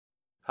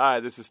Hi,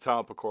 this is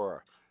Tom Pecora.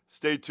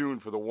 Stay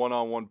tuned for the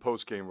one-on-one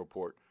post-game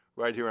report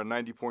right here on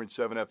 90.7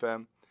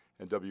 FM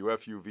and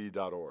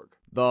WFUV.org.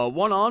 The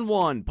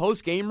one-on-one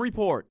post-game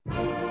report.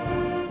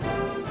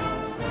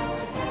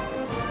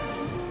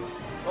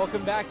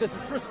 Welcome back. This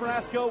is Chris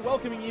Marasco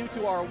welcoming you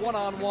to our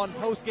one-on-one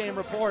post-game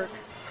report.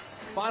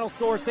 Final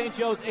score, St.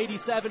 Joe's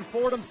 87,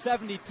 Fordham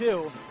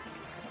 72.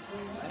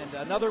 And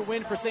another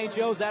win for St.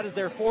 Joe's. That is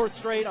their fourth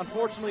straight.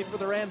 Unfortunately for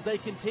the Rams, they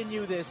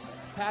continue this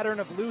pattern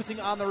of losing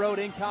on the road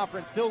in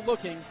conference, still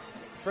looking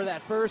for that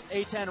first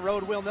A-10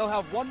 road win. They'll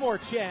have one more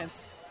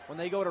chance when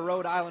they go to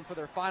Rhode Island for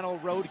their final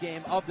road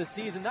game of the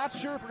season. Not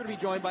sure if we're going to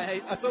be joined by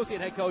Associate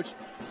Head Coach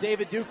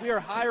David Duke. We are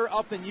higher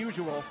up than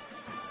usual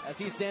as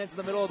he stands in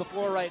the middle of the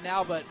floor right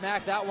now, but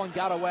Mac, that one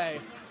got away,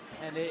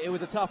 and it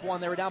was a tough one.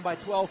 They were down by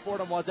 12,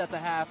 Fordham was at the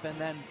half, and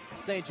then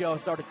St. Joe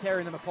started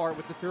tearing them apart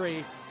with the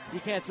three. You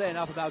can't say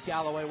enough about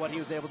Galloway, what he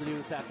was able to do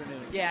this afternoon.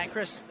 Yeah, and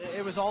Chris,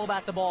 it was all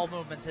about the ball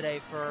movement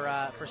today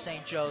for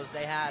St. Joe's.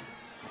 They had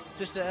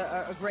just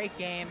a great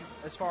game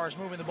as far as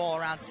moving the ball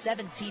around.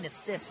 17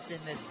 assists in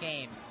this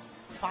game.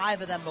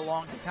 5 of them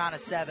belonged to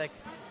Konasevic,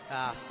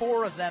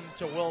 4 of them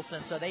to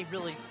Wilson. So they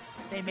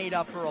made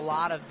up for a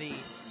lot of the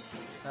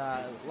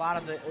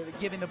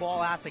giving the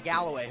ball out to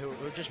Galloway, who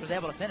just was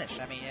able to finish.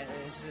 I mean,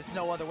 there's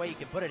no other way you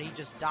can put it. He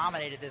just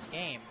dominated this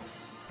game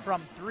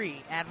from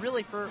 3. And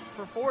really for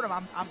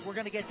Fordham, we're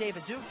going to get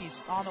David Duke.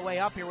 He's on the way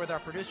up here with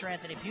our producer,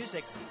 Anthony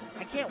Pusick.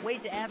 I can't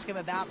wait to ask him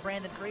about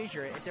Brandon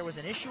Frazier. If there was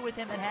an issue with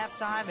him at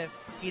halftime, if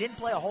he didn't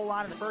play a whole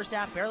lot in the first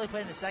half, barely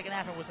played in the second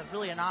half, and was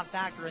really a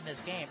non-factor in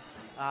this game.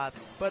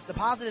 But the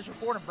positives for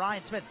Fordham,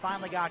 Brian Smith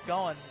finally got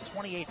going,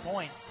 28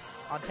 points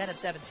on 10 of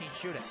 17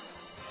 shooting.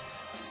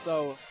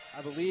 So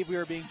I believe we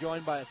are being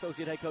joined by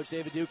Associate Head Coach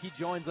David Duke. He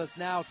joins us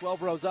now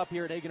 12 rows up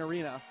here at Hagan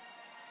Arena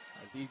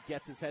as he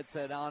gets his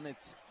headset on.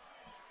 It's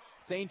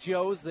St.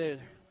 Joe's, the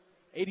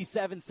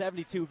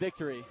 87-72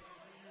 victory.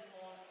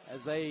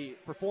 As they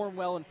perform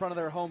well in front of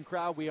their home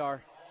crowd, we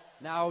are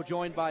now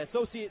joined by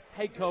Associate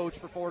Head Coach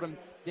for Fordham,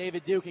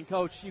 David Duke. And,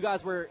 Coach, you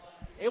guys were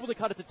able to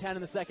cut it to 10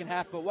 in the second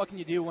half, but what can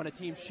you do when a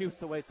team shoots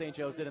the way St.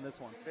 Joe's did in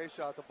this one? They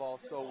shot the ball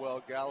so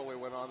well. Galloway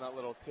went on that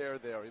little tear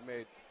there. He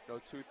made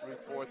 2, 3,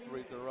 4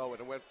 threes in a row,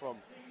 and it went from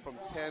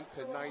 10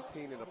 to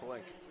 19 in a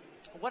blink.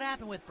 What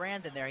happened with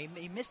Brandon there?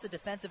 He missed a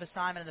defensive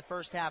assignment in the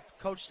first half.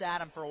 Coach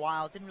sat him for a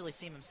while. Didn't really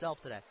seem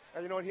himself today.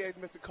 And you know what? He had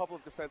missed a couple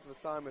of defensive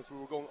assignments. We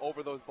were going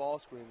over those ball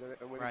screens,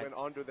 and when he went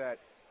under that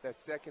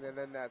second and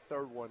then that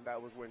third one,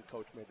 that was when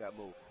Coach made that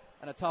move.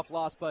 And a tough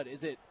loss, but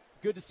is it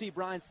good to see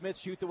Brian Smith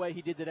shoot the way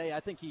he did today?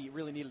 I think he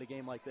really needed a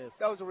game like this.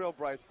 That was a real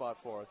bright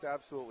spot for us,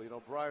 absolutely.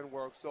 Brian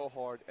works so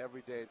hard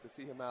every day. To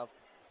see him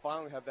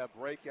finally have that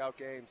breakout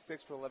game,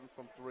 6 for 11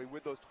 from 3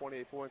 with those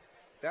 28 points,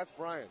 that's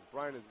Brian.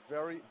 Brian is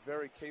very,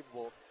 very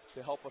capable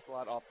to help us a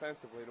lot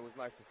offensively, and it was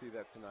nice to see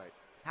that tonight.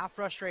 How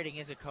frustrating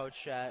is it,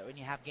 Coach, when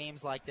you have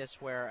games like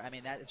this where,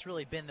 it's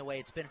really been the way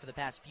it's been for the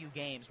past few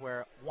games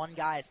where one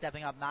guy is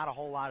stepping up, not a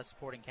whole lot of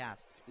supporting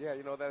cast? Yeah,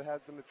 that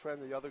has been the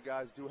trend. The other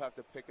guys do have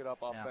to pick it up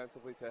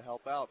offensively to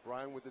help out.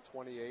 Brian with the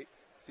 28,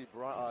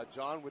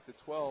 John with the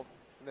 12,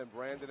 and then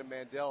Brandon and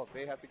Mandel,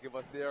 they have to give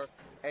us their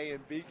A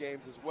and B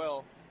games as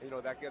well.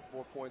 That gets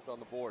more points on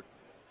the board.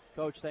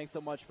 Coach, thanks so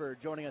much for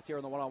joining us here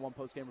on the one-on-one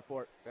post-game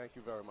report. Thank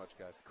you very much,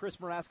 guys. Chris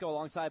Marasco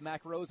alongside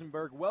Mac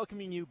Rosenberg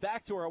welcoming you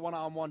back to our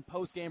one-on-one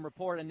post-game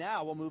report, and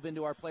now we'll move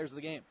into our players of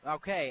the game.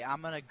 Okay,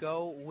 I'm going to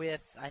go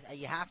with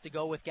you have to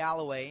go with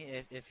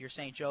Galloway if you're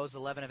St. Joe's.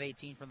 11 of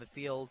 18 from the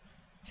field,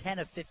 10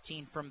 of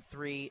 15 from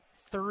 3,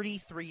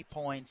 33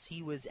 points.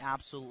 He was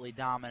absolutely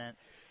dominant.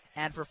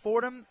 And for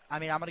Fordham,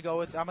 I'm going to go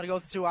with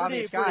the two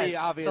obvious guys. Pretty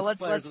obvious. So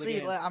let's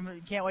see.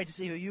 Can't wait to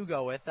see who you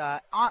go with. I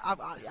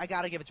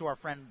got to give it to our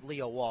friend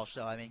Leo Walsh.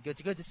 So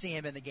good to see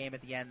him in the game at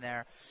the end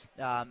there.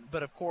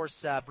 But of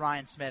course,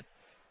 Brian Smith.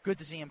 Good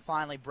to see him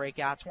finally break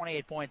out.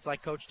 28 points,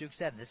 like Coach Duke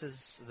said. This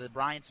is the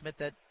Brian Smith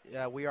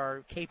that we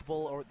are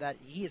capable, or that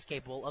he is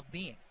capable of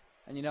being.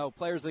 And,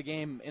 players of the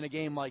game in a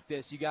game like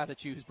this, you got to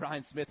choose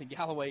Brian Smith and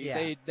Galloway.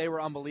 Yeah. They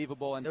were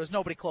unbelievable. And there was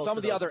nobody close Some to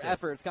of the other two.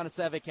 efforts,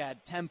 Konasevic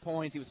had 10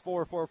 points. He was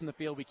 4 of 4 from the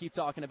field. We keep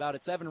talking about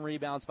it. 7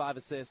 rebounds, 5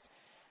 assists.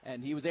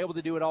 And he was able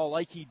to do it all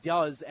like he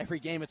does every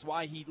game. It's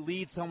why he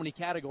leads so many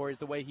categories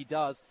the way he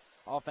does,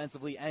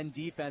 offensively and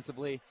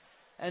defensively.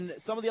 And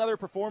some of the other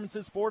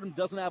performances, Fordham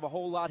doesn't have a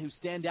whole lot who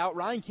stand out.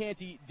 Ryan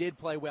Canty did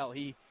play well.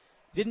 He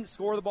didn't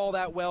score the ball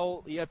that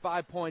well. He had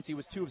 5 points. He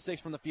was 2 of 6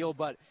 from the field,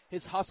 but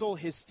his hustle,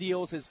 his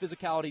steals, his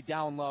physicality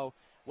down low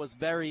was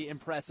very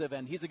impressive,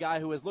 and he's a guy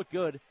who has looked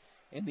good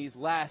in these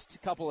last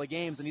couple of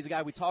games, and he's a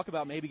guy we talk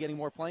about maybe getting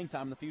more playing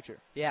time in the future.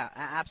 Yeah,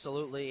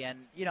 absolutely. And,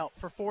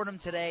 for Fordham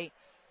today,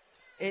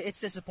 it's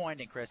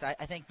disappointing, Chris. I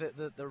think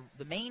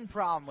the main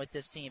problem with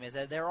this team is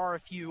that there are a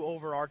few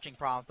overarching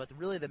problems, but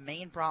really the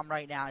main problem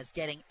right now is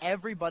getting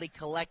everybody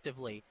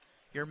collectively,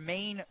 your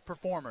main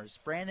performers,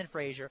 Brandon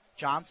Frazier,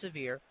 John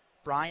Sevier,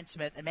 Brian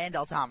Smith, and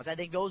Mandel Thomas. I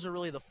think those are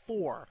really the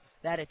 4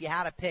 that, if you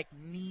had to pick,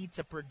 need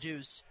to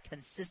produce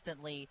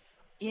consistently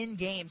in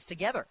games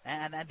together,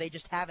 and they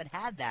just haven't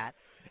had that.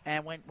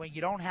 And when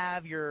you don't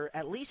have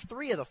at least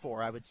 3 of the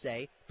 4, I would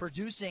say,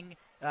 producing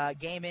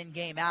game in,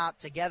 game out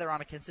together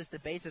on a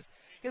consistent basis,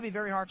 it's going to be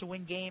very hard to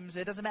win games.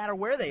 It doesn't matter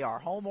where they are,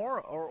 home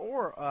or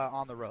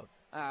on the road.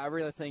 I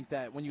really think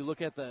that when you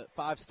look at the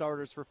 5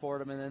 starters for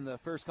Fordham and then the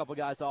first couple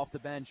guys off the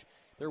bench,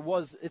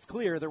 it's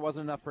clear there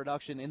wasn't enough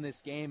production in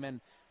this game.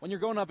 And when you're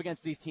going up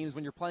against these teams,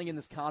 when you're playing in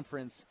this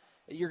conference,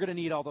 you're going to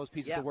need all those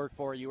pieces to work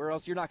for you, or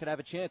else you're not going to have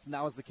a chance. And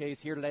that was the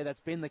case here today.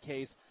 That's been the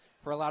case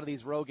for a lot of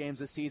these road games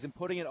this season.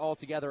 Putting it all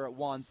together at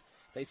once,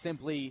 they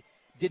simply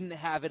didn't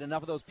have it.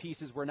 Enough of those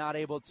pieces were not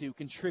able to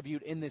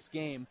contribute in this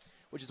game,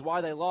 which is why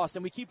they lost.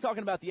 And we keep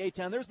talking about the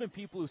A-10. There's been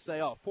people who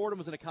say, Fordham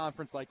was in a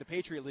conference like the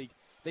Patriot League,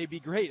 they'd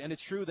be great. And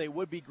it's true, they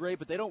would be great,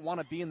 but they don't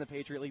want to be in the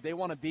Patriot League. They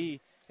want to be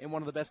in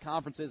one of the best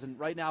conferences, and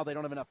right now they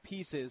don't have enough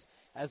pieces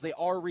as they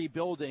are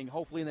rebuilding.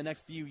 Hopefully in the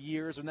next few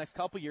years or next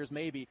couple years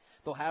maybe,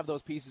 they'll have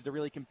those pieces to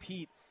really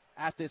compete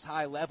at this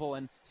high level.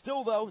 And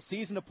still, though,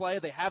 season to play.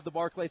 They have the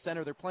Barclays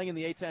Center. They're playing in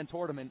the A-10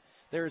 tournament.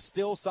 There is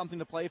still something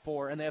to play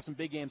for, and they have some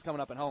big games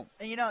coming up at home.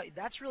 And,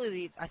 that's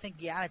really, I think,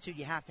 the attitude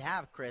you have to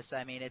have, Chris.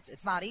 I mean,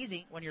 it's not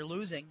easy when you're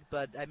losing,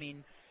 but, I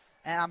mean,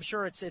 and I'm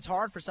sure it's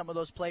hard for some of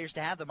those players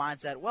to have the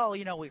mindset, well,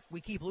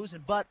 we keep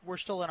losing, but we're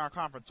still in our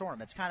conference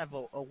tournament. It's kind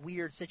of a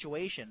weird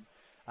situation.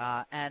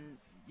 And,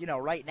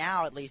 right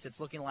now, at least, it's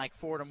looking like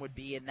Fordham would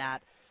be in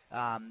that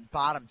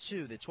bottom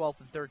 2, the 12th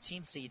and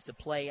 13th seeds to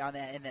play on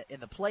in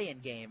the play-in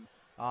game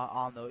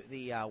on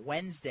the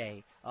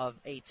Wednesday of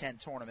A-10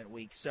 tournament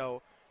week.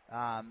 So,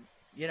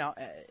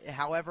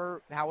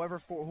 whoever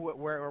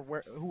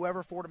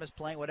Fordham is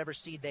playing, whatever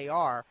seed they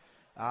are,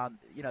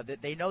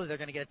 they know that they're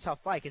going to get a tough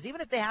fight. Because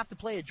even if they have to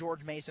play a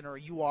George Mason or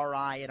a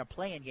URI in a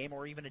play-in game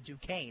or even a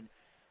Duquesne,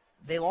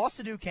 they lost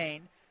to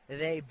Duquesne.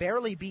 They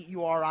barely beat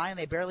URI and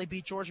they barely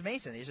beat George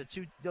Mason.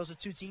 Those are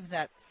two teams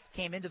that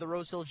came into the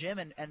Rose Hill Gym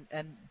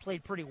and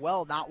played pretty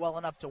well, not well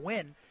enough to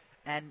win.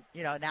 And,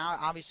 now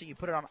obviously you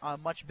put it on a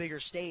much bigger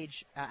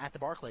stage at the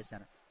Barclays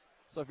Center.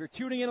 So if you're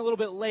tuning in a little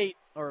bit late,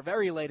 or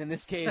very late in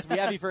this case, we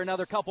have you for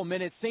another couple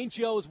minutes. St.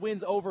 Joe's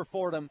wins over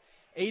Fordham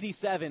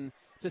 87-72,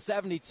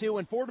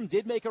 and Fordham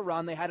did make a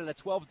run. They had it at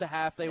 12 at the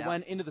half. They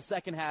went into the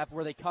second half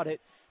where they cut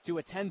it to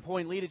a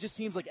 10-point lead. It just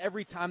seems like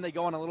every time they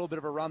go on a little bit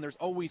of a run, there's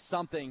always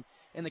something.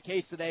 In the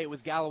case today, it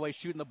was Galloway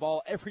shooting the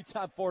ball. Every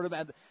time Fordham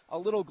had a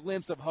little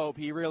glimpse of hope,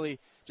 he really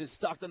just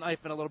stuck the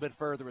knife in a little bit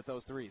further with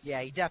those threes.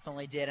 Yeah, he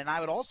definitely did. And I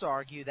would also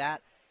argue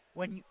that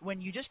when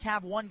you just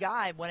have one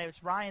guy, when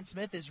it's Ryan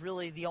Smith is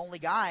really the only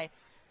guy,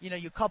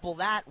 you couple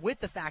that with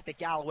the fact that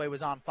Galloway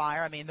was on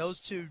fire. I mean, those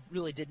two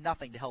really did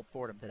nothing to help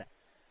Fordham today.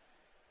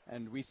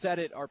 And we said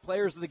it, our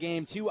players of the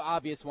game, 2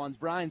 obvious ones.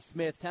 Brian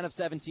Smith, 10 of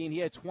 17. He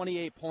had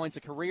 28 points,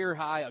 a career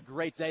high, a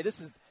great day. This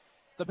is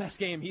the best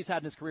game he's had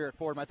in his career at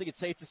Fordham. I think it's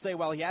safe to say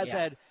while he has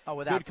had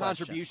good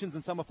contributions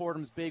in some of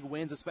Fordham's big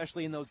wins,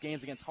 especially in those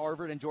games against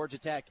Harvard and Georgia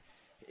Tech,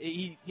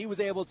 he was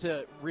able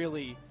to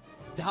really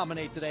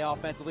dominate today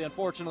offensively.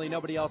 Unfortunately,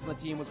 nobody else on the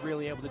team was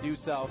really able to do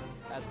so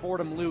as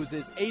Fordham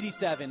loses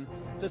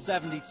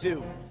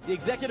 87-72. The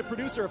executive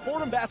producer of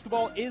Fordham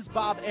basketball is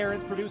Bob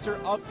Ahrens.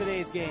 Producer of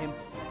today's game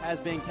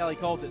has been Kelly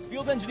Coltis.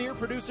 Field engineer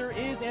producer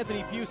is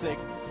Anthony Pusick.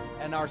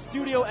 And our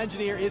studio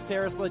engineer is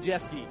Tara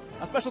Slajeski.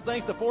 A special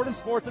thanks to Fordham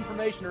Sports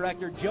Information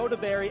Director Joe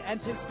DeBerry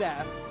and his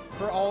staff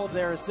for all of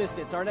their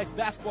assistance. Our next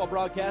basketball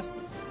broadcast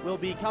will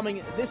be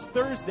coming this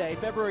Thursday,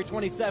 February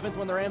 27th,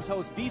 when the Rams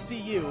host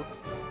VCU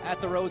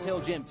at the Rose Hill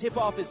Gym.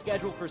 Tip-off is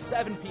scheduled for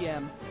 7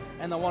 p.m.,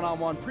 and the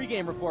one-on-one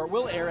pregame report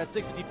will air at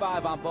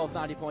 6:55 on both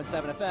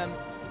 90.7 FM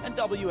and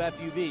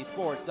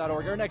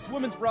WFUVSports.org. Our next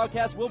women's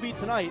broadcast will be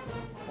tonight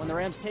when the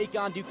Rams take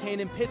on Duquesne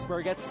in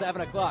Pittsburgh at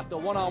 7 o'clock. The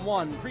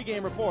one-on-one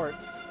pregame report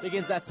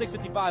begins at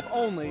 6:55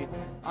 only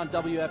on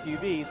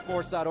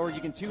WFUVSports.org. You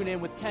can tune in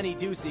with Kenny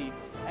Ducey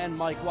and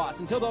Mike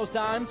Watts. Until those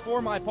times,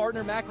 for my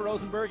partner Mac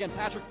Rosenberg and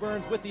Patrick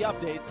Burns with the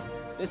updates,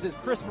 this is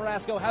Chris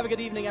Marasco. Have a good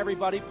evening,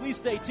 everybody. Please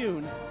stay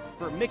tuned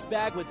for Mixed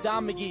Bag with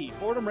Dom McGee.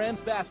 Fordham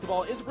Rams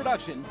basketball is a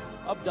production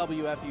of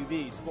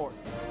WFUV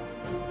Sports.